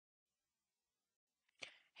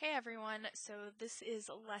Hey everyone, so this is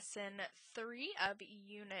lesson 3 of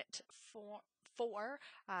unit 4,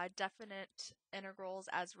 definite integrals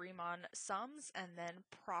as Riemann sums, and then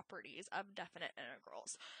properties of definite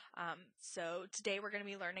integrals. So today we're going to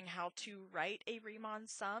be learning how to write a Riemann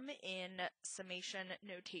sum in summation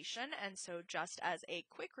notation, and so just as a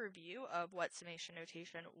quick review of what summation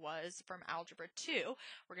notation was from Algebra 2,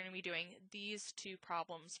 we're going to be doing these two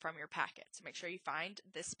problems from your packet. So make sure you find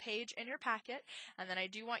this page in your packet, and then I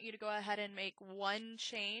do want you to go ahead and make one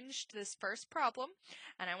change to this first problem,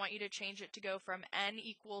 and I want you to change it to go from n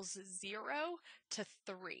equals 0 to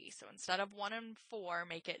 3. So instead of 1 and 4,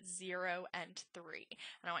 make it 0 and 3.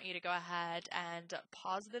 And I want you to go ahead and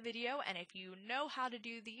pause the video, and if you know how to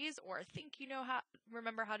do these or think you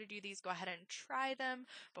remember how to do these, go ahead and try them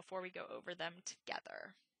before we go over them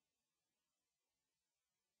together.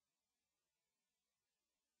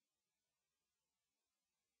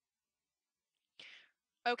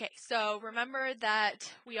 Okay, so remember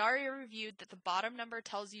that we already reviewed that the bottom number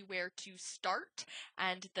tells you where to start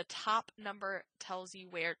and the top number tells you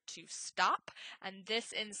where to stop, and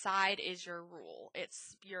this inside is your rule.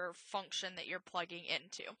 It's your function that you're plugging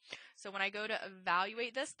into. So when I go to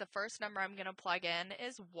evaluate this, the first number I'm going to plug in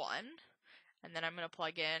is 1, and then I'm going to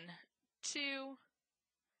plug in 2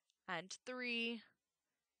 and 3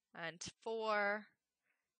 and 4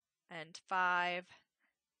 and 5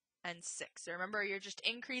 and 6. So remember, you're just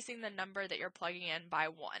increasing the number that you're plugging in by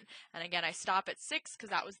 1. And again, I stop at 6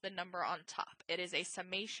 because that was the number on top. It is a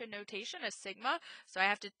summation notation, a sigma, so I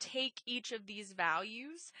have to take each of these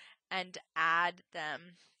values and add them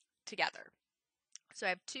together. So I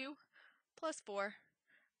have 2 plus 4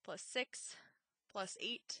 plus 6 plus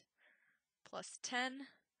 8 plus 10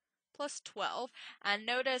 plus 12, and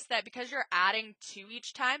notice that because you're adding 2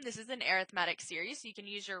 each time, this is an arithmetic series, so you can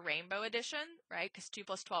use your rainbow addition, right, because 2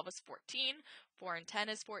 plus 12 is 14, 4 and 10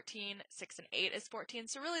 is 14, 6 and 8 is 14,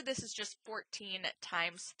 so really this is just 14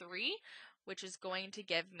 times 3, which is going to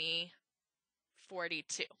give me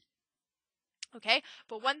 42. Okay,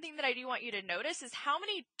 but one thing that I do want you to notice is how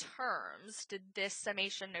many terms did this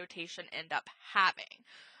summation notation end up having?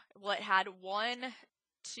 Well, it had 1,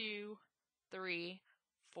 2, 3,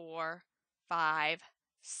 4, 5,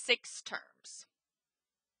 6 terms.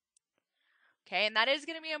 Okay, and that is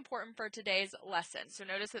going to be important for today's lesson. So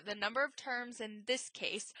notice that the number of terms in this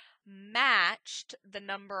case matched the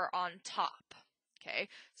number on top. Okay,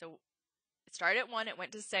 so it started at 1, it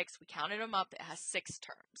went to 6, we counted them up, it has 6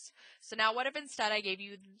 terms. So now what if instead I gave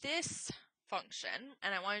you this function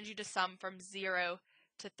and I wanted you to sum from 0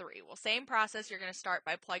 to 3? Well, same process, you're going to start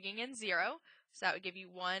by plugging in 0, so that would give you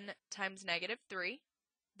 1 times negative 3.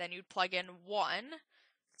 Then you'd plug in 1,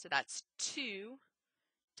 so that's 2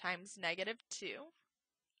 times negative 2,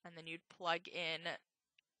 and then you'd plug in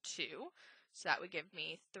 2, so that would give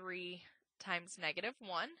me 3 times negative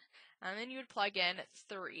 1, and then you would plug in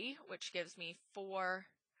 3, which gives me 4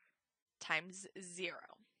 times 0.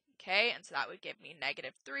 Okay, and so that would give me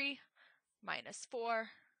negative 3 minus 4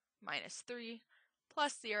 minus 3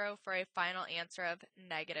 plus 0 for a final answer of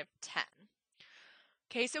negative 10.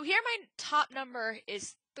 Okay, so here my top number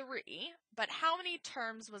is 3, but how many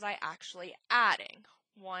terms was I actually adding?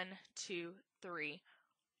 1, 2, 3,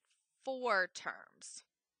 4 terms.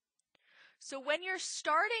 So when you're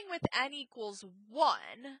starting with n equals 1,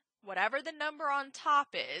 whatever the number on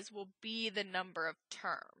top is will be the number of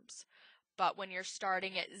terms. But when you're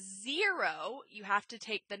starting at 0, you have to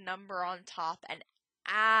take the number on top and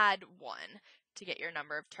add 1 to get your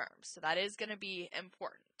number of terms. So that is going to be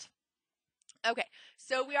important. Okay,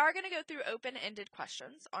 so we are going to go through open-ended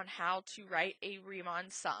questions on how to write a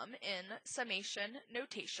Riemann sum in summation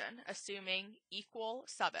notation, assuming equal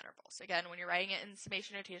subintervals. Again, when you're writing it in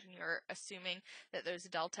summation notation, you're assuming that those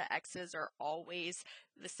delta x's are always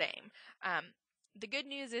the same. The good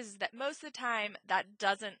news is that most of the time that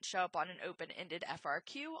doesn't show up on an open-ended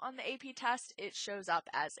FRQ on the AP test. It shows up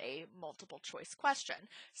as a multiple choice question,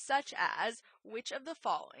 such as which of the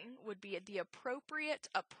following would be the appropriate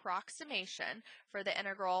approximation for the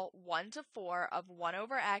integral 1 to 4 of 1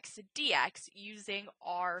 over x dx using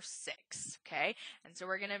R6, okay? And so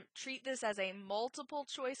we're going to treat this as a multiple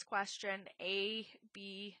choice question, A,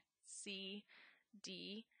 B, C,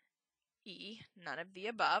 D, E, none of the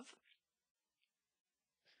above.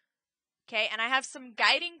 Okay, and I have some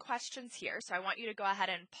guiding questions here, so I want you to go ahead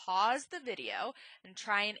and pause the video and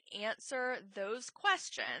try and answer those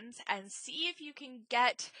questions and see if you can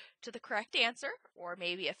get to the correct answer, or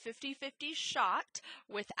maybe a 50-50 shot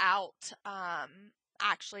without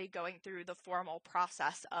actually going through the formal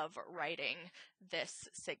process of writing this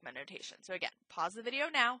sigma notation. So again, pause the video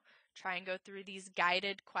now, try and go through these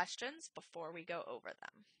guided questions before we go over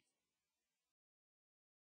them.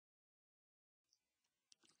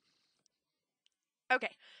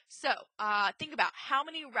 Okay, so think about how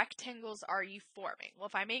many rectangles are you forming? Well,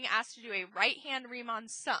 if I'm being asked to do a right-hand Riemann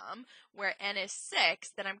sum where n is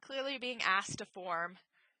 6, then I'm clearly being asked to form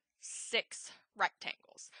 6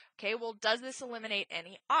 rectangles. Okay, well, does this eliminate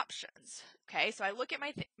any options? Okay, so I look at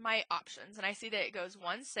my options and I see that it goes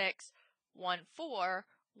 1, 6, 1, 4,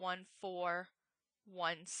 1, 4,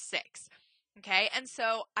 1, 6. Okay, and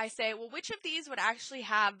so I say, well, which of these would actually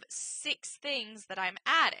have 6 things that I'm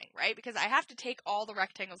adding, right? Because I have to take all the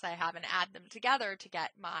rectangles I have and add them together to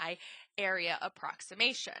get my area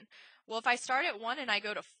approximation. Well, if I start at 1 and I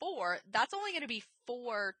go to 4, that's only going to be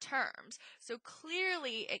 4 terms. So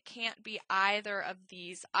clearly it can't be either of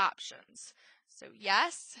these options. So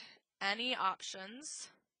yes, any options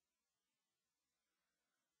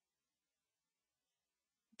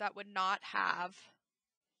that would not have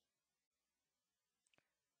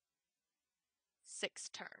 6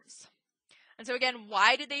 terms. And so again,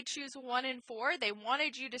 why did they choose 1 and 4? They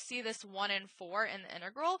wanted you to see this 1 and 4 in the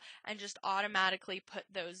integral and just automatically put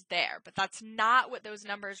those there. But that's not what those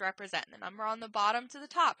numbers represent. The number on the bottom to the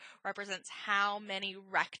top represents how many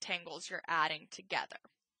rectangles you're adding together.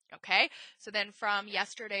 Okay, so then from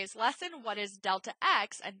yesterday's lesson, what is delta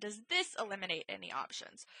x, and does this eliminate any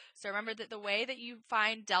options? So remember that the way that you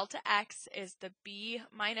find delta x is the b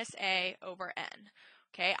minus a over n.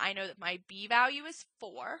 Okay, I know that my b value is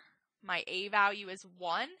 4. My a value is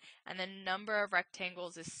 1, and the number of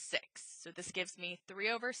rectangles is 6. So this gives me 3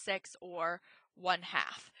 over 6, or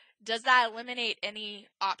 1/2. Does that eliminate any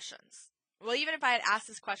options? Well, even if I had asked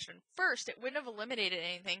this question first, it wouldn't have eliminated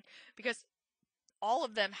anything because all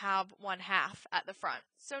of them have 1/2 at the front.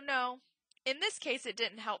 So no, in this case, it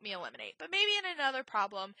didn't help me eliminate. But maybe in another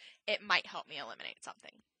problem, it might help me eliminate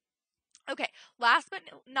something. Okay, last but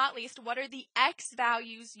not least, what are the x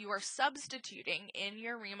values you are substituting in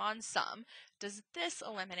your Riemann sum? Does this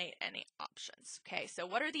eliminate any options? Okay, so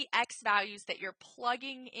what are the x values that you're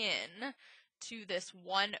plugging in to this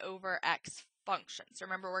 1 over x function? So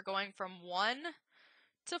remember, we're going from 1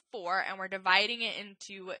 to 4, and we're dividing it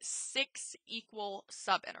into 6 equal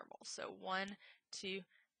subintervals. So 1, 2,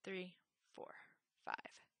 3, 4, 5,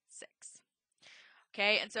 6.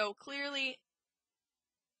 Okay, and so clearly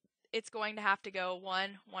it's going to have to go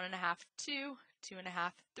 1, 1.5, 2,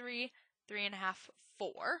 2.5, 3, 3.5,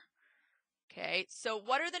 4. Okay, so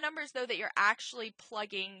what are the numbers though that you're actually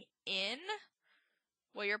plugging in?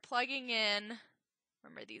 Well, you're plugging in,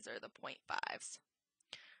 remember these are the 0.5s.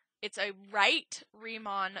 It's a right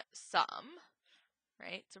Riemann sum,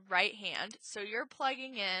 right? It's a right hand. So you're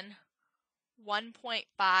plugging in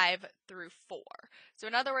 1.5 through 4. So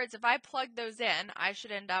in other words, if I plug those in, I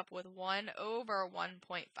should end up with 1 over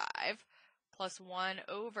 1.5 plus 1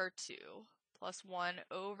 over 2 plus 1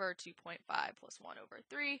 over 2.5 plus 1 over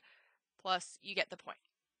 3 plus, you get the point.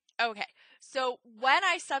 Okay, so when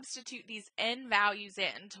I substitute these n values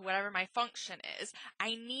in to whatever my function is,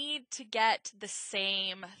 I need to get the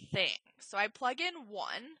same thing. So I plug in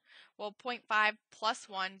 1. Well, 0.5 plus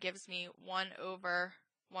 1 gives me 1 over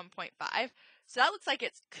 1.5. So that looks like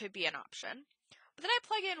it could be an option. But then I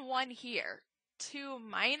plug in 1 here. 2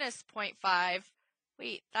 minus 0.5.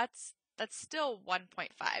 Wait, that's still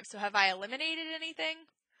 1.5. So have I eliminated anything?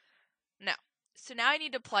 No. So now I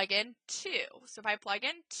need to plug in 2. So if I plug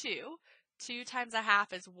in 2, 2 times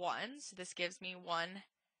 1/2 is 1. So this gives me 1/2.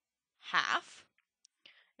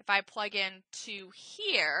 If I plug in 2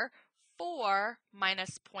 here, 4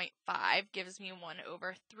 minus 0.5 gives me 1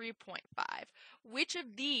 over 3.5. Which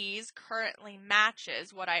of these currently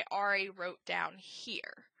matches what I already wrote down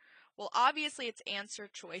here? Well, obviously it's answer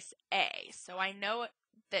choice A. So I know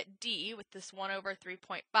that D with this 1 over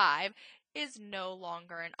 3.5 is no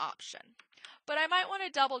longer an option. But I might want to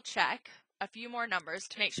double check a few more numbers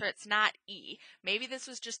to make sure it's not E. Maybe this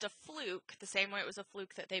was just a fluke, the same way it was a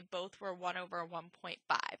fluke that they both were 1 over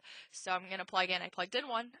 1.5. So I'm going to plug in, I plugged in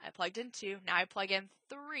 1, I plugged in 2, now I plug in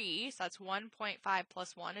 3, so that's 1.5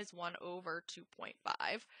 plus 1 is 1 over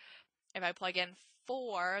 2.5. If I plug in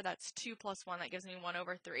 4, that's 2 plus 1, that gives me 1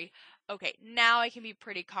 over 3. Okay, now I can be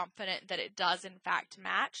pretty confident that it does in fact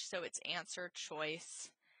match, so it's answer choice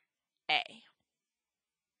A.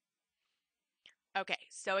 Okay,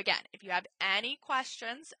 so again, if you have any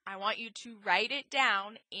questions, I want you to write it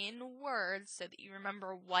down in words so that you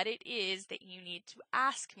remember what it is that you need to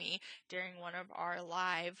ask me during one of our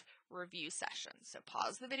live review sessions. So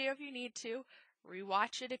pause the video if you need to,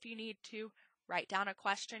 rewatch it if you need to, write down a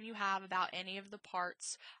question you have about any of the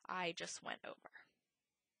parts I just went over.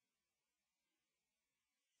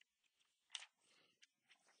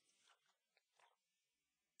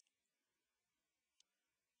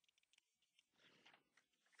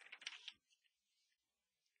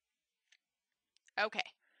 Okay,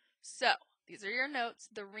 so these are your notes.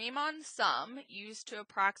 The Riemann sum used to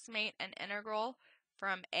approximate an integral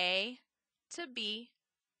from a to b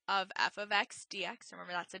of f of x dx,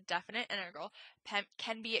 remember that's a definite integral,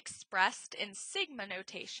 can be expressed in sigma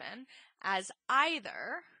notation as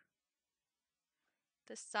either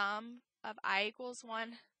the sum of I equals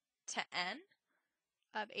 1 to n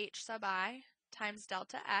of h sub I times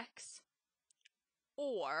delta x,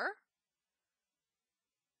 or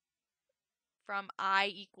from I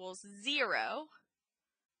equals 0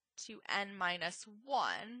 to n minus 1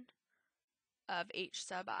 of h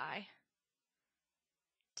sub I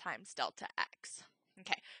times delta x.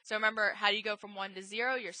 Okay, so remember, how do you go from 1 to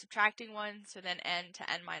 0? You're subtracting 1, so then n to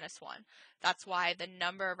n minus 1. That's why the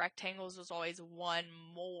number of rectangles was always 1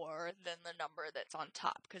 more than the number that's on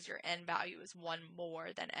top, because your n value is 1 more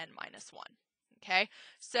than n minus 1. Okay,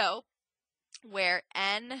 so where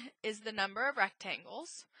n is the number of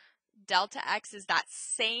rectangles, delta x is that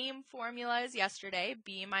same formula as yesterday,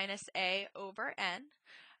 b minus a over n.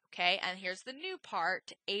 Okay, and here's the new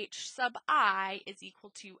part. H sub I is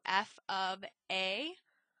equal to f of a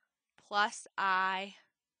plus I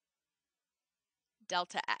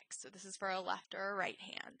delta x. So this is for a left or a right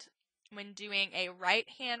hand. When doing a right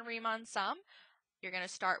hand Riemann sum, you're going to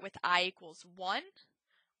start with I equals 1.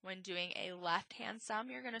 When doing a left hand sum,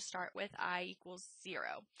 you're going to start with I equals 0.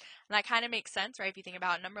 And that kind of makes sense, right? If you think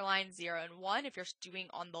about number lines 0 and 1, if you're doing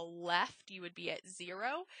on the left, you would be at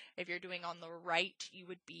 0. If you're doing on the right, you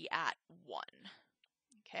would be at 1.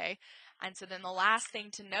 Okay, and so then the last thing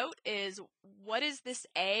to note is, what is this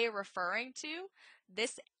a referring to?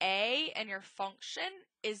 This a in your function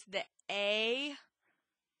is the a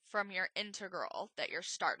from your integral that you're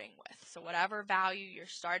starting with. So whatever value you're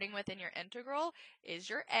starting with in your integral is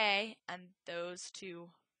your a, and those two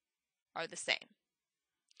are the same.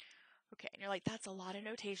 Okay, and you're like, that's a lot of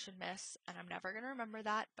notation, miss, and I'm never going to remember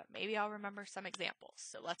that, but maybe I'll remember some examples.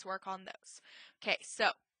 So let's work on those. Okay, so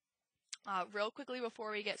real quickly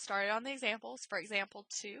before we get started on the examples, for example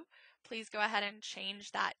 2, please go ahead and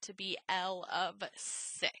change that to be L of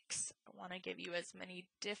 6. I want to give you as many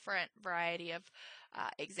different variety of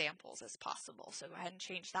examples as possible, so go ahead and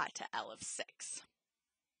change that to L of 6.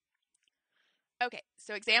 Okay,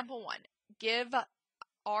 so example 1, give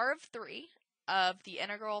R of 3 of the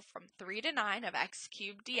integral from 3 to 9 of x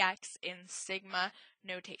cubed dx in sigma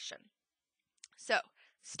notation. So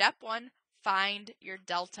step 1, find your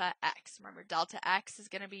delta x. Remember, delta x is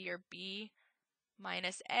going to be your b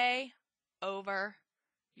minus a over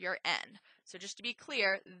your n. So just to be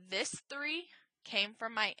clear, this 3 came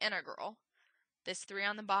from my integral. This 3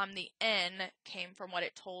 on the bottom, the n, came from what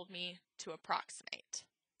it told me to approximate.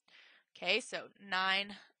 Okay, so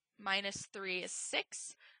 9 minus 3 is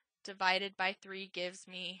 6. Divided by 3 gives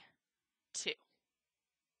me 2.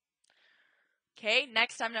 Okay,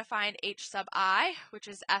 next I'm going to find h sub I, which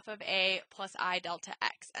is f of a plus I delta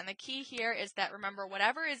x. And the key here is that, remember,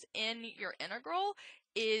 whatever is in your integral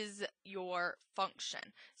is your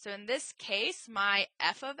function. So in this case, my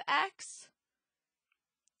f of x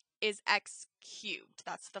is x cubed.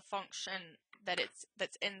 That's the function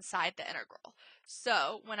that's inside the integral.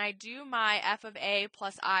 So when I do my f of a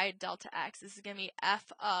plus I delta x, this is going to be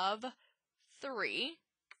f of 3.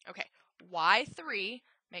 Okay, why 3?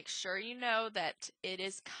 Make sure you know that it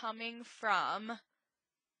is coming from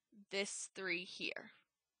this 3 here.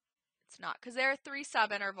 It's not because there are 3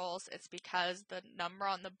 subintervals, it's because the number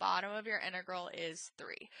on the bottom of your integral is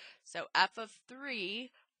 3. So f of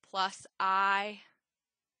 3 plus I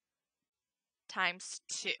times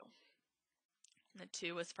 2. And the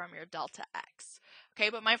 2 is from your delta x. Okay,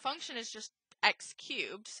 but my function is just x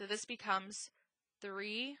cubed, so this becomes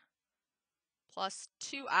 3 plus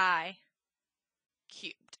 2I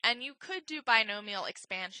cubed. And you could do binomial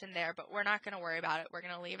expansion there, but we're not going to worry about it. We're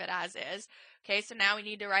going to leave it as is. Okay, so now we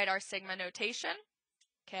need to write our sigma notation.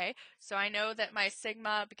 Okay, so I know that my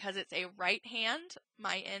sigma, because it's a right hand,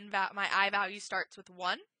 my I value starts with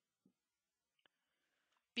 1.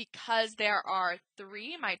 Because there are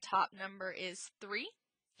 3, my top number is 3.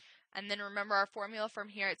 And then remember our formula from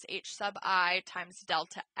here, it's h sub I times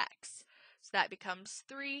delta x. So that becomes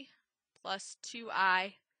 3 plus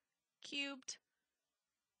 2I cubed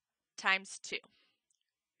times 2.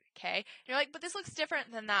 Okay, and you're like, but this looks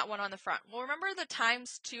different than that one on the front. Well, remember the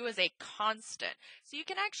times 2 is a constant, so you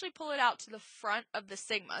can actually pull it out to the front of the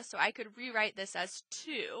sigma. So I could rewrite this as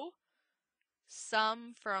 2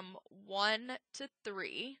 sum from 1 to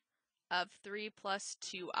 3 of 3 plus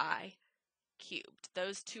 2I cubed.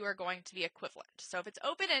 Those two are going to be equivalent. So if it's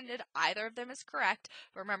open-ended, either of them is correct.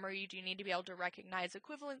 But remember, you do need to be able to recognize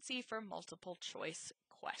equivalency for multiple choice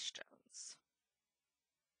questions.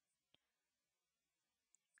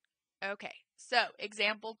 Okay, so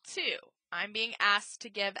example 2. I'm being asked to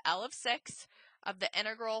give L of 6 of the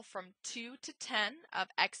integral from 2 to 10 of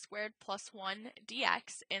x squared plus 1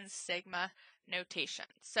 dx in sigma notation.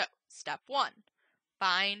 So, step 1,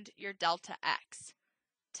 find your delta x.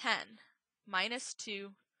 10 minus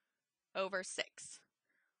 2 over 6.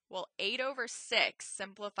 Well, 8 over 6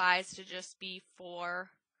 simplifies to just be 4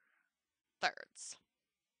 thirds.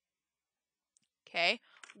 Okay,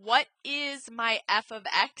 what is my f of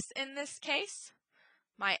x in this case?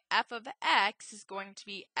 My f of x is going to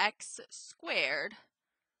be x squared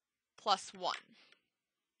plus 1.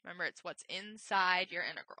 Remember, it's what's inside your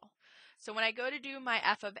integral. So when I go to do my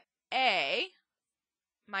f of a,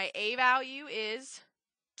 my a value is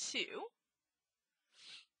 2.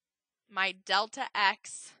 My delta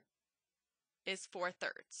x is 4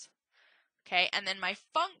 thirds. Okay, and then my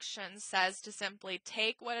function says to simply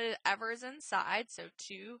take whatever is inside, so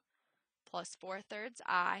 2 plus 4 thirds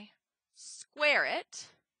I, square it,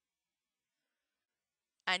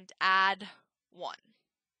 and add 1.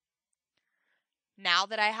 Now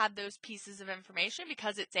that I have those pieces of information,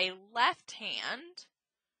 because it's a left hand,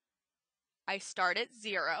 I start at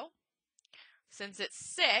 0. Since it's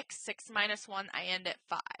 6 minus 1, I end at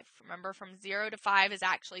 5. Remember, from 0 to 5 is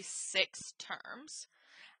actually 6 terms.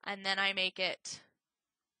 And then I make it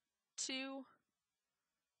 2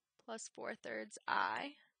 plus 4 thirds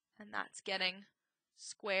I, and that's getting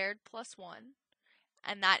squared plus 1.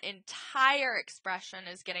 And that entire expression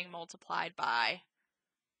is getting multiplied by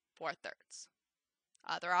 4 thirds.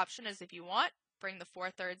 Other option is, if you want, bring the 4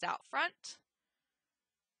 thirds out front.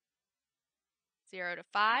 0 to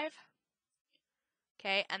 5.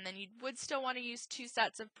 Okay, and then you would still want to use 2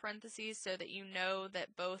 sets of parentheses so that you know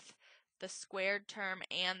that both the squared term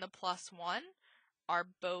and the plus 1 are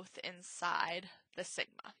both inside the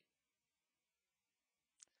sigma.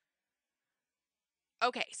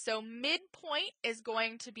 Okay, so midpoint is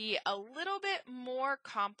going to be a little bit more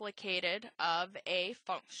complicated of a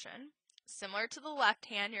function. Similar to the left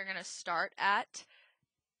hand, you're going to start at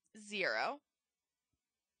 0.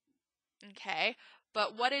 Okay,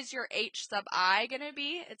 but what is your h sub I going to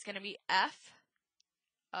be? It's going to be f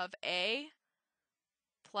of a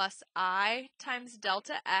plus I times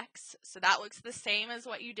delta x. So that looks the same as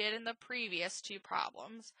what you did in the previous 2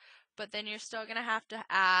 problems, but then you're still going to have to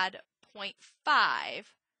add 0.5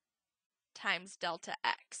 times delta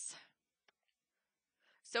x.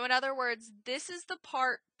 So in other words, this is the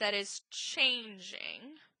part that is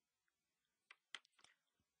changing.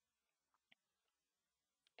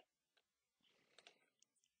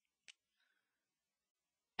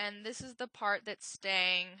 And this is the part that's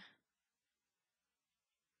staying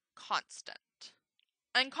constant.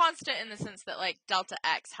 And constant in the sense that, like, delta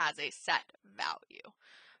x has a set value.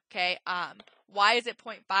 Okay, why is it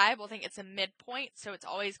 0.5? Well, I think it's a midpoint, so it's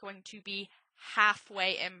always going to be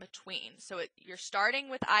halfway in between. So you're starting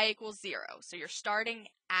with I equals 0. So you're starting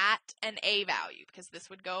at an a value, because this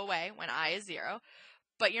would go away when I is 0.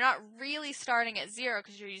 But you're not really starting at 0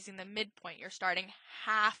 because you're using the midpoint. You're starting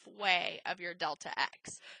halfway of your delta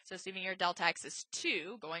x. So assuming your delta x is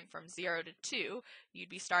 2, going from 0 to 2, you'd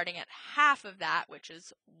be starting at half of that, which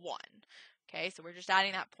is 1. Okay, so we're just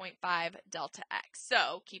adding that 0.5 delta x.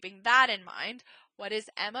 So keeping that in mind, what is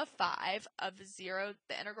m of 5 of 0,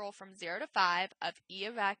 the integral from 0 to 5 of e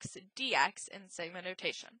of x dx in sigma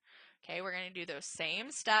notation? Okay, we're going to do those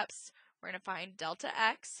same steps. We're going to find delta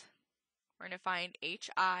x. We're going to find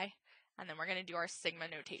hi, and then we're going to do our sigma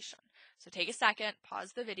notation. So take a second,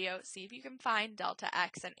 pause the video, see if you can find delta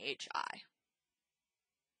x and hi.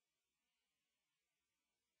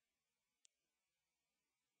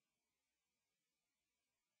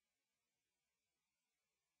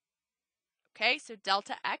 Okay, so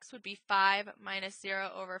delta x would be 5 minus 0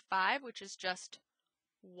 over 5, which is just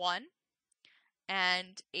 1.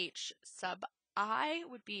 And h sub I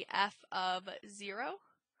would be f of 0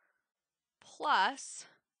 plus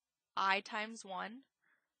I times 1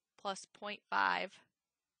 plus 0.5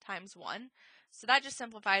 times 1. So that just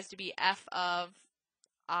simplifies to be f of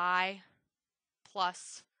I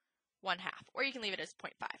plus 1/2, or you can leave it as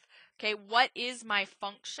 0.5. Okay, what is my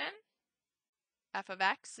function? F of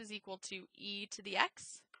x is equal to e to the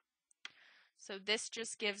x. So this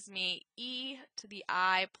just gives me e to the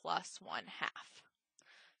I plus 1/2.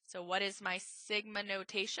 So what is my sigma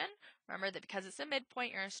notation? Remember that because it's a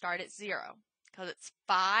midpoint, you're going to start at 0. Because it's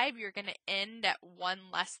 5, you're going to end at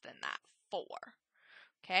 1 less than that, 4.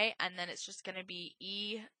 Okay, and then it's just going to be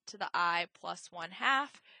e to the I plus 1/2.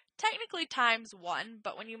 Technically times 1,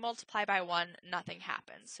 but when you multiply by 1, nothing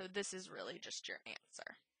happens. So this is really just your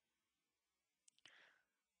answer.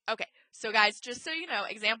 Okay, So guys, just so you know,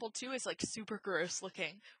 example 2 is like super gross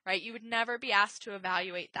looking, right? You would never be asked to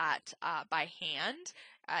evaluate that by hand.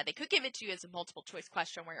 They could give it to you as a multiple choice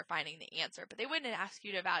question where you're finding the answer, but they wouldn't ask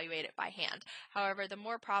you to evaluate it by hand. However, the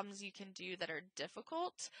more problems you can do that are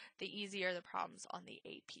difficult, the easier the problems on the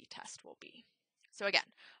AP test will be. So again,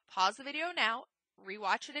 pause the video now,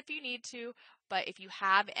 rewatch it if you need to, but if you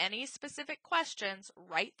have any specific questions,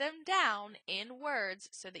 write them down in words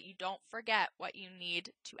so that you don't forget what you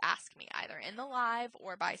need to ask me, either in the live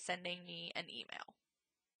or by sending me an email.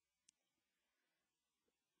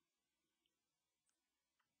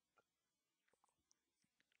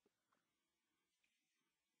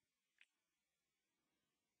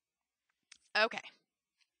 Okay.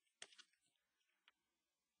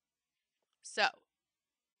 So,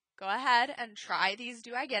 go ahead and try these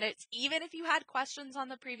Do I Get It. Even if you had questions on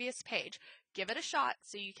the previous page, give it a shot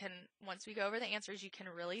so you can, once we go over the answers, you can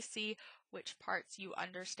really see which parts you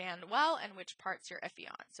understand well and which parts you're iffy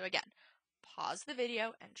on. So again, pause the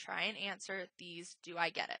video and try and answer these Do I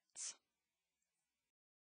Get It.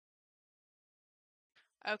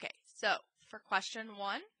 Okay, so for question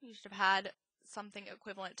 1, you should have had something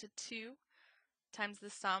equivalent to 2 times the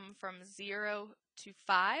sum from 0 to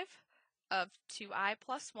 5 of 2i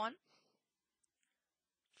plus 1.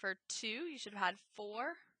 For 2, you should have had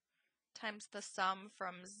 4 times the sum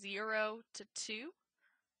from 0 to 2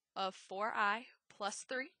 of 4i plus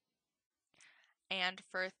 3. And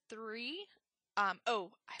for 3,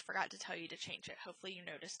 oh, I forgot to tell you to change it. Hopefully you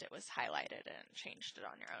noticed it was highlighted and changed it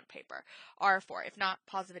on your own paper. R4. If not,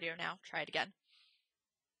 pause the video now. Try it again.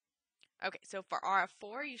 Okay, so for R of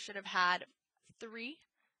 4, you should have had 3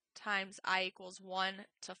 times I equals 1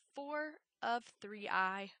 to 4 of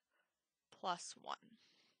 3i plus 1.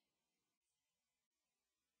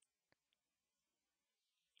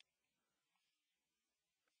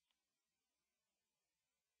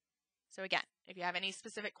 So again, if you have any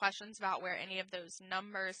specific questions about where any of those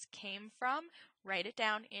numbers came from, write it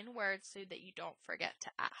down in words so that you don't forget to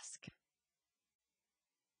ask.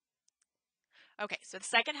 Okay, so the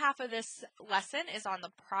second half of this lesson is on the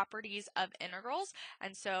properties of integrals.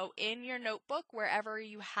 And so in your notebook, wherever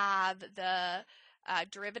you have the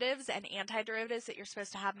derivatives and antiderivatives that you're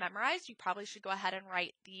supposed to have memorized, you probably should go ahead and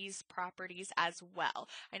write these properties as well.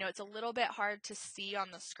 I know it's a little bit hard to see on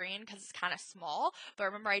the screen because it's kind of small, but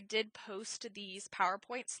remember I did post these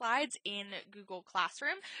PowerPoint slides in Google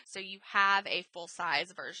Classroom, so you have a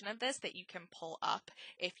full-size version of this that you can pull up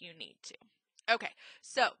if you need to. Okay,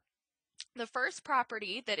 so the first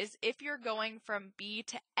property that is if you're going from b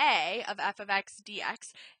to a of f of x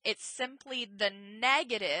dx, it's simply the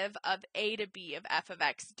negative of a to b of f of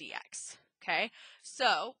x dx. Okay,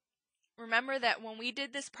 so remember that when we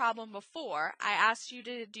did this problem before, I asked you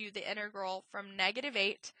to do the integral from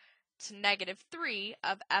 -8 to -3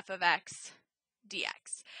 of f of x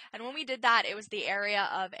dx. And when we did that, it was the area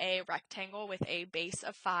of a rectangle with a base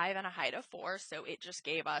of 5 and a height of 4, so it just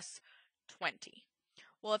gave us 20.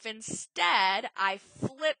 Well, if instead I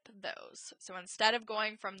flip those, so instead of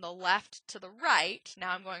going from the left to the right,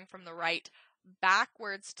 now I'm going from the right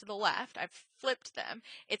backwards to the left, I've flipped them,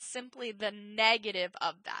 it's simply the negative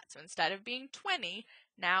of that. So instead of being 20,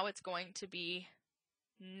 now it's going to be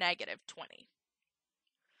 -20.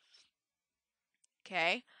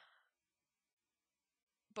 Okay?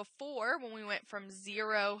 Before, when we went from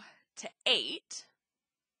 0 to 8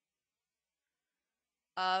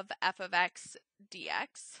 of f of x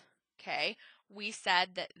dx, okay, we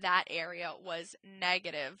said that that area was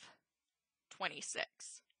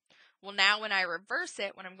 -26. Well, now when I reverse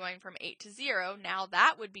it, when I'm going from 8 to 0, now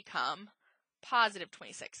that would become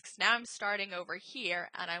 +26, because now I'm starting over here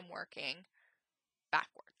and I'm working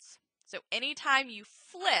backwards. So anytime you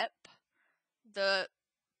flip the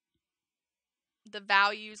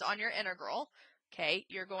values on your integral, okay,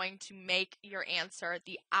 you're going to make your answer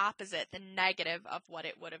the opposite, the negative of what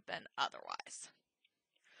it would have been otherwise.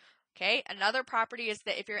 Okay, another property is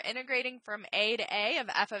that if you're integrating from a to a of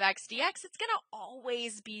f of x dx, it's going to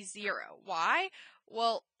always be 0. Why?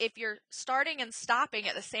 Well, if you're starting and stopping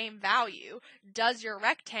at the same value, does your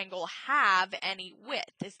rectangle have any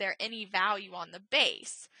width? Is there any value on the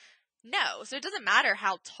base? No, so it doesn't matter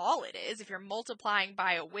how tall it is. If you're multiplying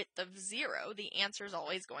by a width of 0, the answer is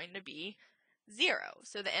always going to be 0.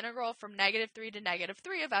 So the integral from -3 to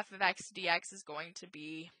 -3 of f of x dx is going to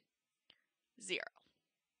be 0.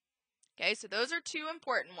 Okay, so those are 2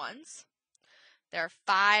 important ones. There are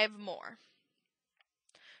 5 more.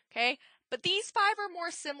 Okay, But these 5 are more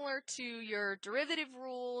similar to your derivative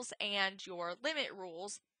rules and your limit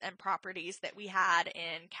rules and properties that we had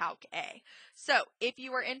in Calc A. So if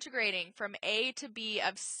you are integrating from a to b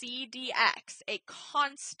of c dx, a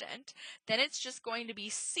constant, then it's just going to be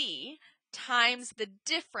c times the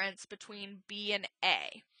difference between b and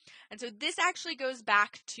a. And so this actually goes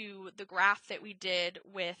back to the graph that we did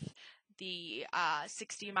with the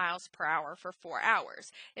 60 miles per hour for 4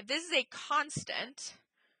 hours. If this is a constant,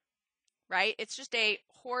 right, it's just a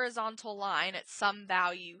horizontal line at some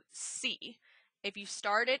value c. If you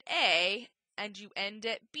start at A and you end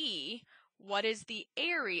at B, what is the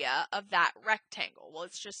area of that rectangle? Well,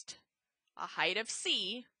 it's just a height of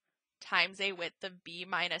C times a width of B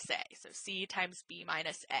minus A. So C times B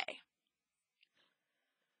minus A.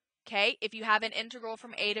 Okay, if you have an integral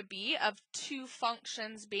from A to B of 2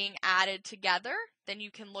 functions being added together, then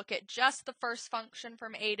you can look at just the first function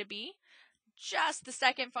from A to B, just the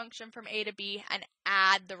second function from A to B, and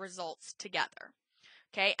add the results together.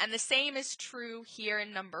 Okay, and the same is true here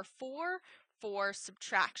in number 4 for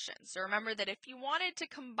subtraction. So remember that if you wanted to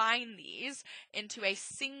combine these into a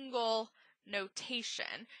single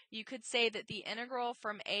notation, you could say that the integral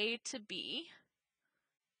from A to B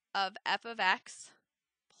of f of x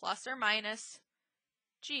plus or minus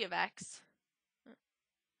g of x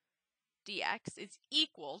dx is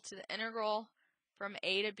equal to the integral from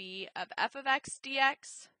A to B of f of x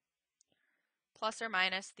dx plus or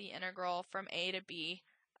minus the integral from A to B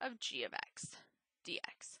of g of x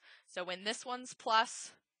dx. So when this one's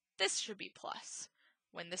plus, this should be plus.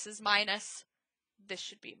 When this is minus, this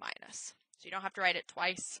should be minus. So you don't have to write it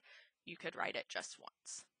twice. You could write it just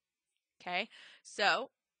once. Okay, so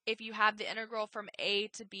if you have the integral from A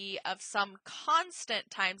to B of some constant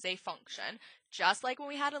times a function, just like when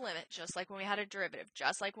we had a limit, just like when we had a derivative,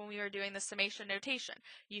 just like when we were doing the summation notation,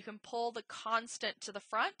 you can pull the constant to the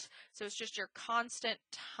front. So it's just your constant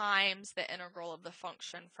times the integral of the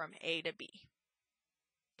function from A to B.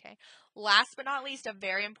 Okay, last but not least, a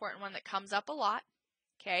very important one that comes up a lot.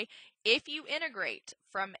 Okay, if you integrate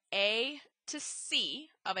from A to C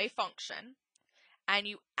of a function, and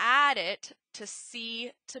you add it to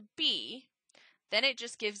C to B, then it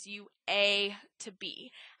just gives you A to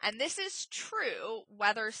B. And this is true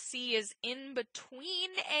whether C is in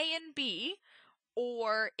between A and B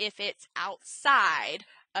or if it's outside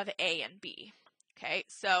of A and B. Okay,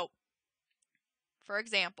 so for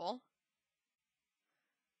example,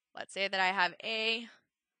 let's say that I have A,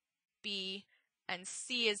 B, and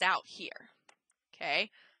C is out here.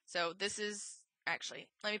 Okay, so this is, actually,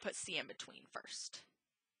 let me put C in between first.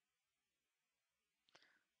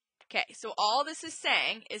 Okay, so all this is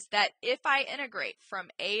saying is that if I integrate from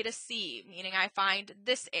A to C, meaning I find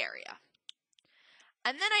this area,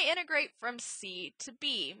 and then I integrate from C to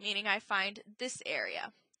B, meaning I find this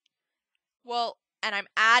area, well, and I'm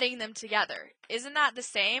adding them together, isn't that the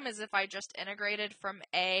same as if I just integrated from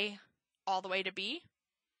A all the way to B?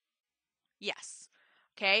 Yes.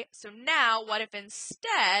 Okay, so now what if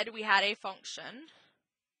instead we had a function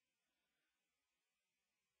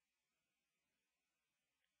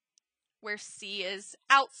where C is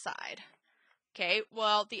outside? Okay,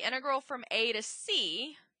 well, the integral from A to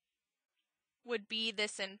C would be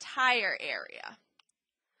this entire area.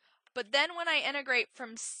 But then when I integrate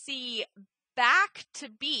from C back to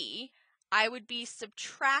B, I would be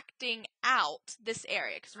subtracting out this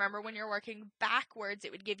area. Because remember, when you're working backwards,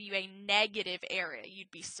 it would give you a negative area.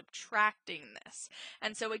 You'd be subtracting this.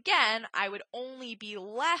 And so again, I would only be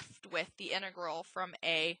left with the integral from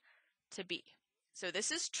A to B. So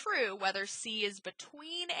this is true whether C is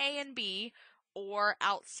between A and B or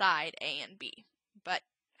outside A and B. But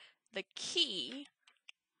the key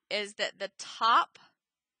is that the top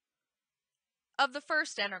of the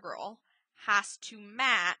first integral has to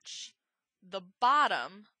match the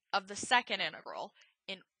bottom of the second integral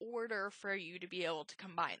in order for you to be able to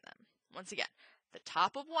combine them. Once again, the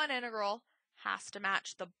top of one integral has to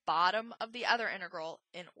match the bottom of the other integral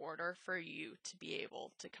in order for you to be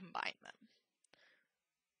able to combine them.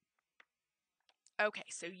 Okay,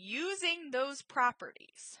 so using those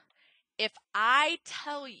properties, if I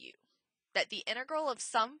tell you that the integral of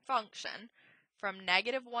some function from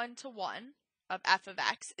 -1 to 1 of f of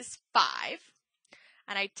x is 5,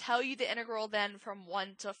 and I tell you the integral then from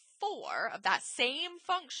 1 to 4 of that same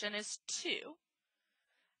function is 2,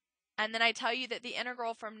 and then I tell you that the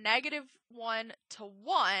integral from -1 to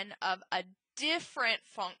 1 of a different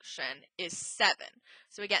function is 7.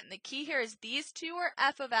 So again, the key here is these two are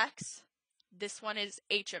f of x, this one is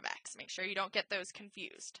h of x. Make sure you don't get those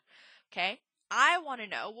confused. Okay? I want to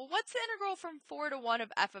know, well, what's the integral from 4 to 1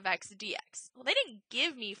 of f of x dx? Well, they didn't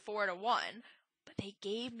give me 4 to 1, but they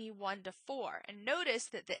gave me 1 to 4. And notice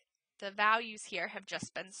that the values here have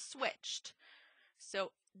just been switched.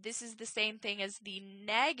 So this is the same thing as the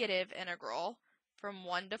negative integral from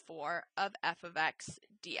 1 to 4 of f of x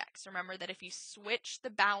dx. Remember that if you switch the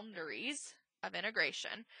boundaries of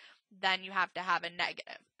integration, then you have to have a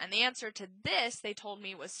negative. And the answer to this, they told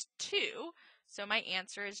me, was 2. So my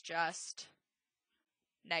answer is just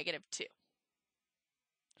negative 2.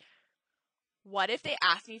 What if they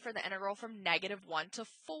asked me for the integral from negative 1 to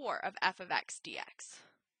 4 of f of x dx?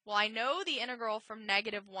 Well, I know the integral from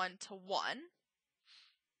negative 1 to 1,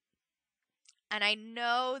 and I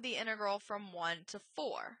know the integral from 1 to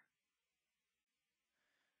 4.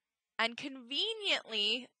 And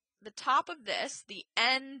conveniently, the top of this, the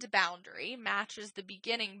end boundary, matches the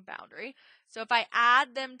beginning boundary. So if I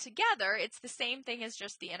add them together, it's the same thing as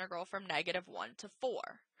just the integral from negative 1 to 4.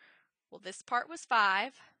 Well, this part was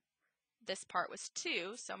 5. This part was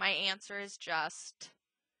 2, so my answer is just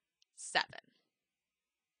 7.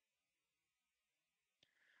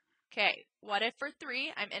 Okay, what if for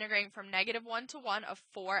 3, I'm integrating from negative 1 to 1 of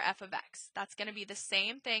 4 f of x? That's going to be the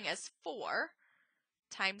same thing as 4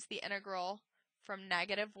 times the integral from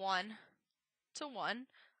negative 1 to 1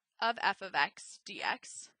 of f of x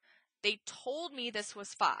dx. They told me this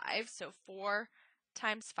was 5, so 4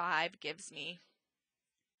 times 5 gives me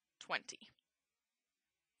 20.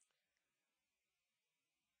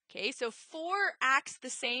 Okay, so 4 acts the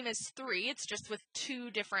same as 3, it's just with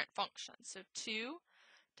 2 different functions. So 2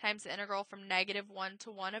 times the integral from negative 1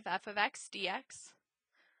 to 1 of f of x dx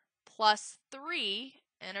plus 3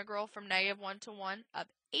 integral from negative 1 to 1 of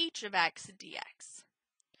h of x dx.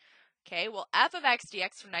 Okay, well, f of x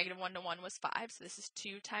dx from negative 1 to 1 was 5, so this is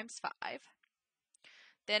 2 times 5.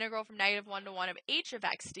 The integral from negative 1 to 1 of h of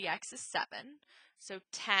x dx is 7, so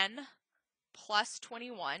 10 plus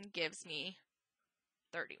 21 gives me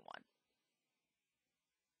 31.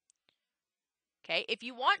 Okay, if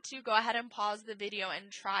you want to, go ahead and pause the video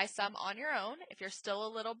and try some on your own. If you're still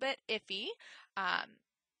a little bit iffy,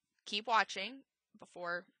 keep watching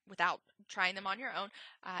without trying them on your own.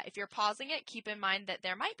 If you're pausing it, keep in mind that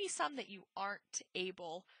there might be some that you aren't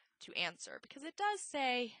able to answer because it does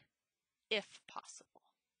say if possible.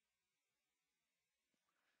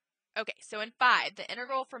 Okay, so in 5, the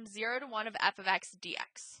integral from 0 to 1 of f of x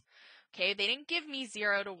dx. Okay, they didn't give me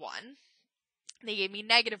 0 to 1. They gave me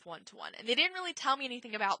negative 1 to 1. And they didn't really tell me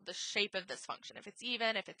anything about the shape of this function, if it's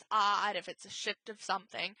even, if it's odd, if it's a shift of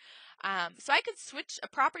something. So I could switch, a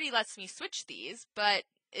property lets me switch these, but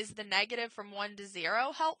is the negative from 1 to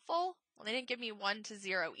 0 helpful? Well, they didn't give me 1 to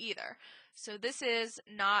 0 either. So this is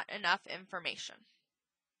not enough information.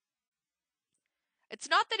 It's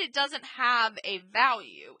not that it doesn't have a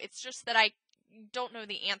value, it's just that I don't know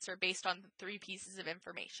the answer based on the 3 pieces of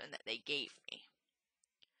information that they gave me.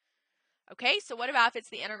 Okay, so what about if it's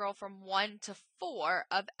the integral from 1 to 4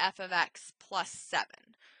 of f of x plus 7?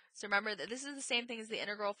 So remember that this is the same thing as the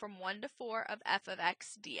integral from 1 to 4 of f of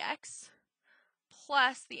x dx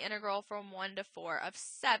plus the integral from 1 to 4 of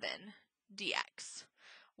 7 dx.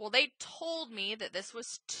 Well, they told me that this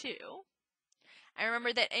was 2. And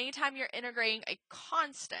remember that anytime you're integrating a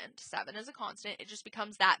constant, 7 is a constant, it just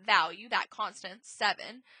becomes that value, that constant,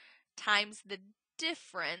 7, times the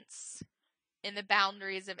difference in the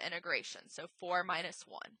boundaries of integration, so 4 minus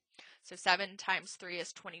 1. So 7 times 3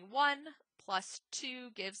 is 21, plus 2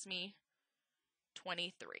 gives me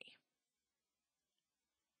 23.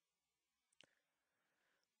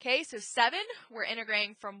 Okay, so 7, we're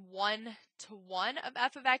integrating from 1 to 1 of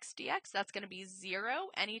f of x dx. That's going to be 0.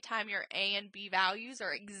 Anytime your a and b values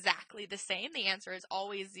are exactly the same, the answer is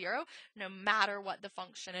always 0, no matter what the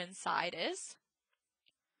function inside is.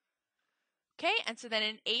 Okay, and so then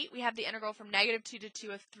in 8, we have the integral from negative 2 to 2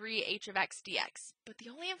 of 3 h of x dx. But the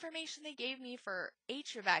only information they gave me for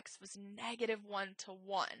h of x was negative 1 to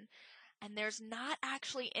 1. And there's not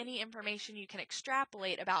actually any information you can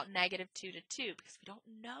extrapolate about negative 2 to 2 because we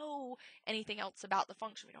don't know anything else about the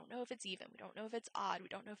function. We don't know if it's even. We don't know if it's odd. We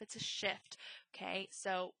don't know if it's a shift. Okay,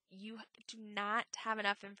 so you do not have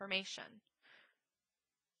enough information.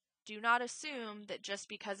 Do not assume that just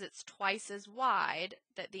because it's twice as wide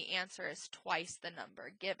that the answer is twice the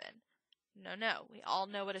number given. No, we all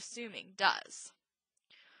know what assuming does.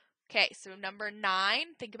 Okay, so number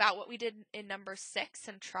 9, think about what we did in number 6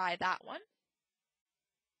 and try that one.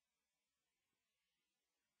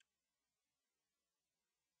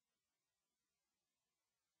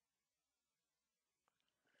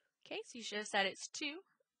 Okay, so you should have said it's 2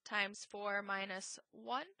 times 4 minus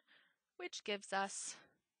 1, which gives us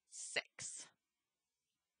 6.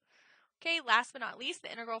 Okay, last but not least,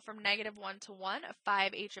 the integral from negative 1 to 1 of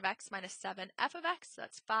 5h of x minus 7f of x. So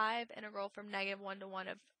that's 5 integral from negative 1 to 1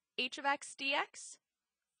 of h of x dx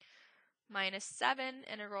minus 7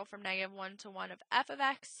 integral from negative 1 to 1 of f of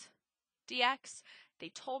x dx. They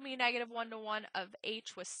told me negative 1 to 1 of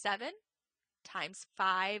h was 7 times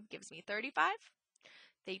 5 gives me 35.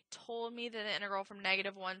 They told me that the integral from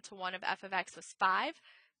negative 1 to 1 of f of x was 5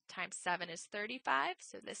 times 7 is 35,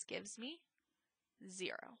 so this gives me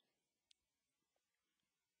 0.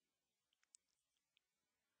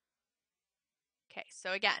 Okay,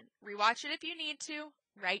 so again, rewatch it if you need to.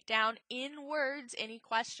 Write down in words any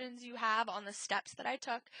questions you have on the steps that I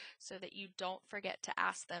took so that you don't forget to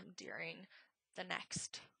ask them during the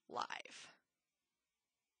next live.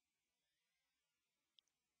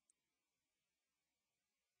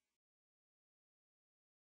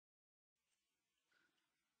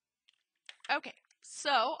 Okay,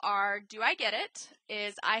 so our do I get it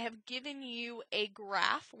is I have given you a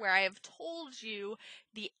graph where I have told you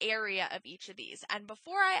the area of each of these. And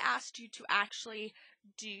before I asked you to actually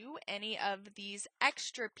do any of these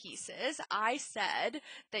extra pieces, I said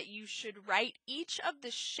that you should write each of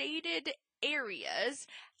the shaded areas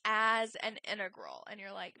as an integral. And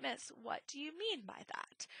you're like, Miss, what do you mean by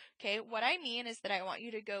that? Okay, what I mean is that I want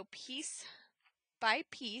you to go piece by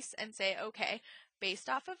piece and say, okay, based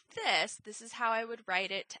off of this is how I would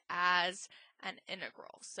write it as an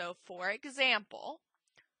integral. So for example,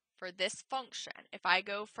 for this function, if I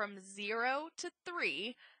go from 0 to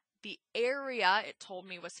 3, the area it told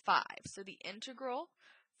me was 5. So the integral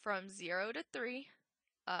from 0 to 3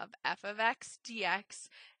 of f of x dx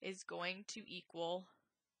is going to equal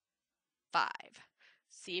 5.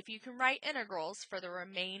 See if you can write integrals for the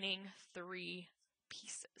remaining 3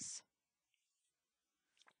 pieces.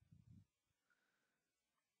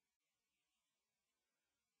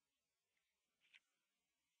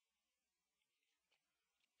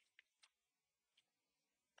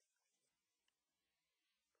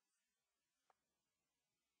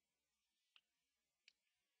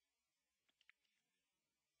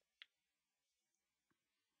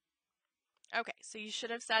 Okay, so you should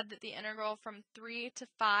have said that the integral from 3 to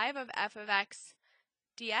 5 of f of x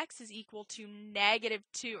dx is equal to negative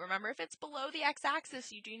 2. Remember, if it's below the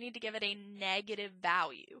x-axis, you do need to give it a negative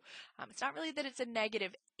value. It's not really that it's a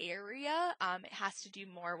negative area. It has to do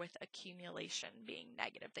more with accumulation being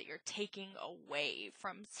negative, that you're taking away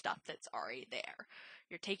from stuff that's already there.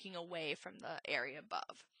 You're taking away from the area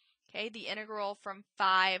above. Okay, the integral from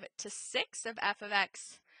 5 to 6 of f of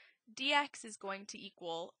x dx is going to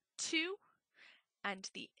equal 2.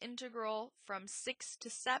 And the integral from 6 to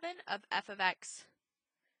 7 of f of x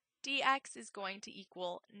dx is going to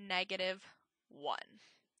equal negative 1.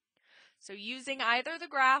 So using either the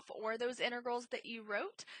graph or those integrals that you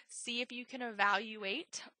wrote, see if you can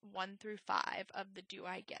evaluate 1 through 5 of the do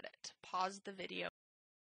I get it. Pause the video.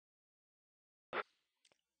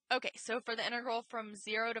 Okay, so for the integral from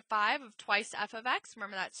 0 to 5 of twice f of x,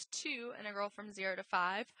 remember that's 2 integral from 0 to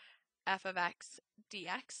 5 f of x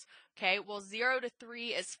dx. Okay, well 0 to 3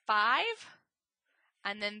 is 5,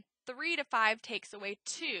 and then 3 to 5 takes away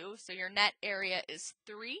 2, so your net area is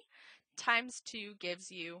 3 times 2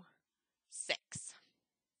 gives you 6.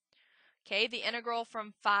 Okay, the integral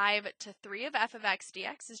from 5 to 3 of f of x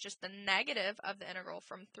dx is just the negative of the integral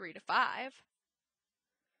from 3 to 5.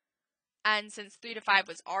 And since 3 to 5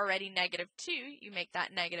 was already negative 2, you make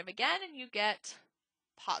that negative again and you get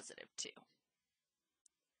positive 2.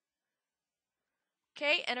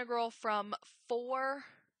 Okay, integral from 4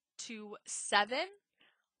 to 7.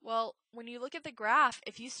 Well, when you look at the graph,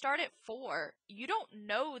 if you start at 4, you don't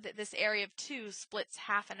know that this area of 2 splits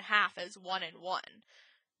half and half as 1 and 1.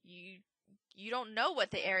 You don't know what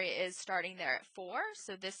the area is starting there at 4,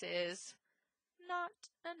 so this is not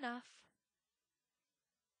enough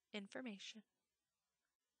information.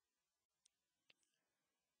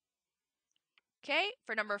 Okay,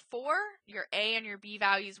 for number 4, your A and your B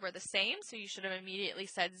values were the same, so you should have immediately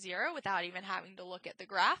said 0 without even having to look at the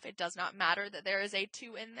graph. It does not matter that there is a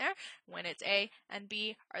 2 in there. When it's A and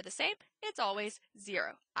B are the same, it's always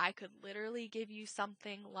 0. I could literally give you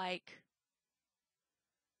something like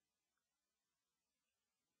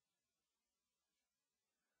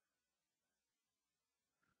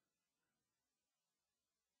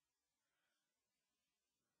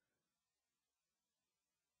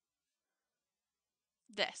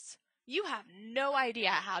this. You have no idea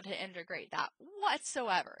how to integrate that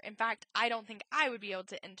whatsoever. In fact, I don't think I would be able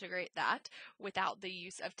to integrate that without the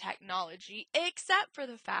use of technology, except for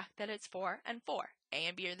the fact that it's 4 and 4. A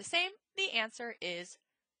and B are the same. The answer is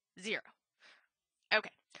 0.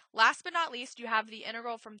 Okay, Last but not least, you have the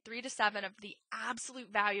integral from 3 to 7 of the absolute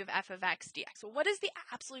value of f of x dx. So what does the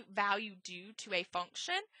absolute value do to a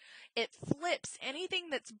function? It flips anything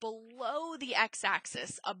that's below the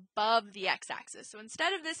x-axis above the x-axis. So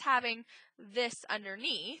instead of this having this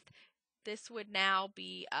underneath, this would now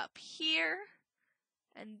be up here,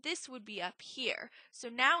 and this would be up here. So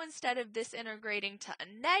now instead of this integrating to a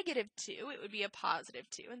 -2, it would be a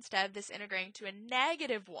 +2. Instead of this integrating to a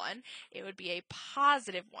 -1, it would be a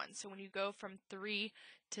 +1. So when you go from 3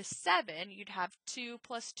 to 7, you'd have 2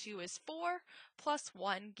 plus 2 is 4, plus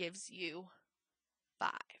 1 gives you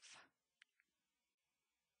 5.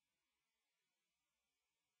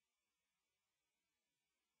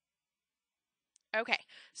 Okay,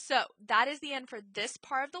 so that is the end for this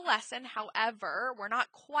part of the lesson. However, we're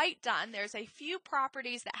not quite done. There's a few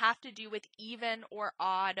properties that have to do with even or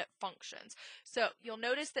odd functions. So you'll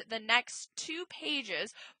notice that the next 2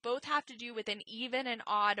 pages both have to do with an even and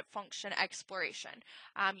odd function exploration.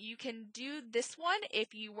 You can do this one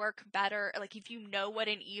if you work better, like if you know what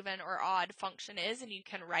an even or odd function is and you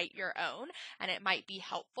can write your own, and it might be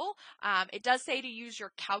helpful. It does say to use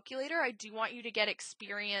your calculator. I do want you to get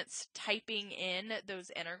experience typing in those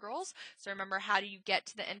integrals. So remember, how do you get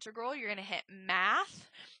to the integral? You're going to hit math,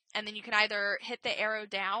 and then you can either hit the arrow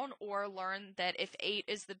down or learn that if 8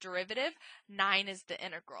 is the derivative, 9 is the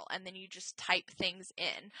integral, and then you just type things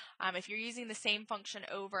in. If you're using the same function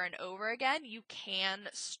over and over again, you can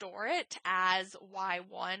store it as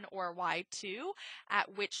y1 or y2,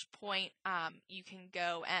 at which point you can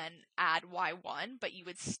go and add y1, but you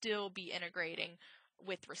would still be integrating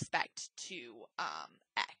with respect to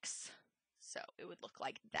x. So it would look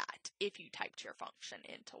like that if you typed your function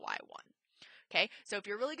into y1. Okay, so if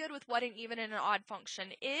you're really good with what an even and an odd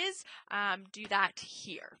function is, do that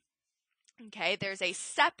here. Okay, there's a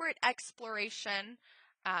separate exploration,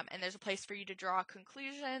 and there's a place for you to draw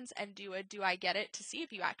conclusions and do a do I get it to see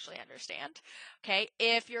if you actually understand. Okay,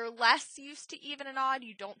 if you're less used to even and odd,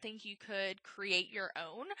 you don't think you could create your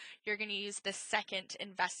own, you're going to use the second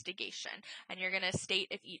investigation, and you're going to state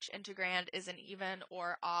if each integrand is an even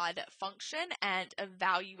or odd function and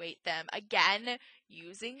evaluate them. Again,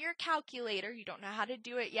 using your calculator. You don't know how to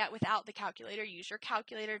do it yet without the calculator. Use your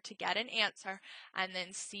calculator to get an answer, and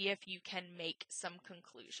then see if you can make some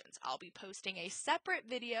conclusions. I'll be posting a separate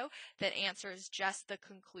video that answers just the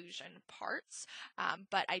conclusion parts,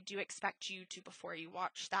 but I do expect you to, before you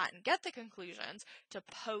watch that and get the conclusions, to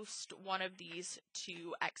post one of these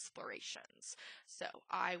 2 explorations. So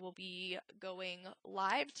I will be going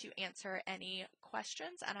live to answer any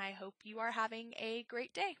questions, and I hope you are having a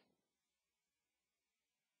great day.